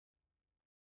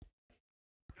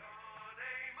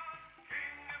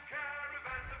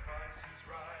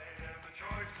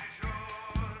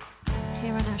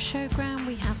showground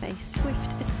we have a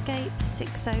Swift Escape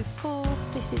 604.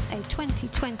 This is a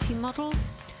 2020 model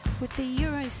with the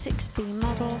Euro 6B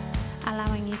model,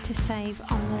 allowing you to save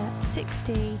on the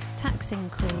 6D tax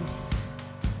increase.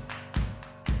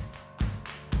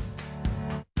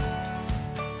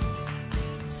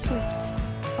 Swift's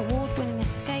award-winning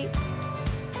Escape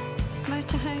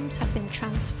motorhomes have been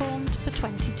transformed for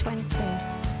 2020.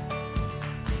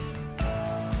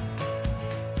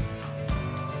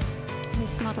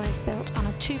 This model is built on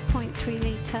a 2.3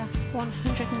 litre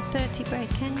 130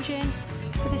 brake engine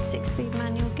with a 6-speed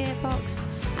manual gearbox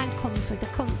and comes with a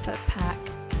comfort pack,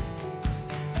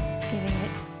 giving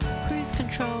it cruise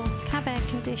control, cab air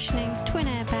conditioning, twin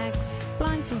airbags,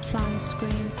 blinds and flying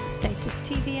screens, status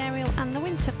TV aerial and the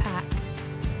winter pack.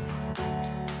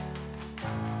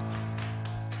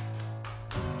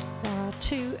 There are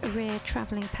 2 rear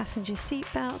travelling passenger seat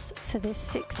belts, so this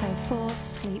 604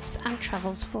 sleeps and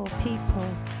travels 4 people.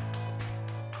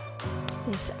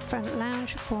 This front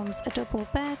lounge forms a double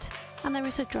bed and there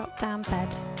is a drop down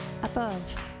bed above.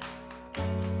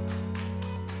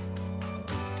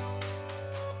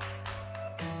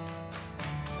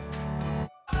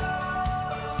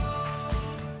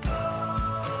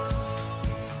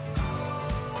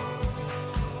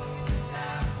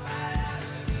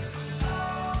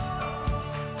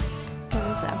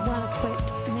 There is a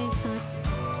well-equipped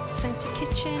nearside centre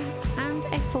kitchen and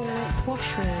a full-width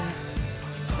washroom.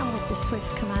 And with the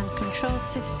Swift command control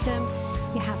system,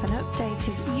 you have an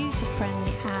updated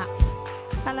user-friendly app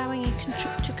allowing you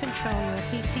to control your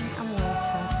heating and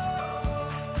water.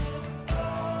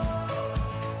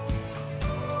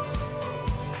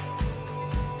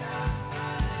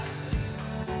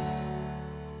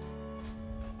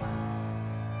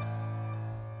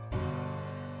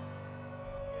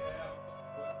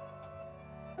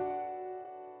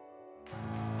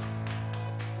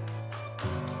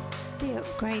 The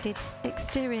upgraded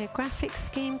exterior graphics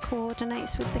scheme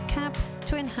coordinates with the cab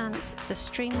to enhance the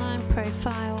streamlined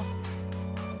profile,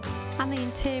 and the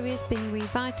interior is being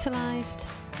revitalised,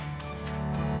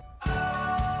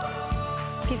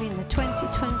 giving the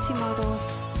 2020 model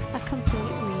a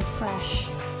complete refresh.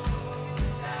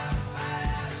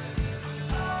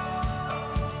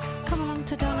 Come along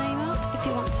to Don Amott if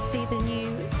you want to see the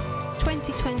new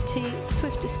 2020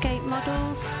 Swift Escape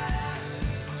models.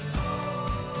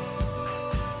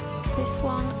 This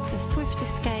one, the Swift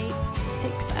Escape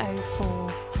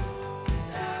 604.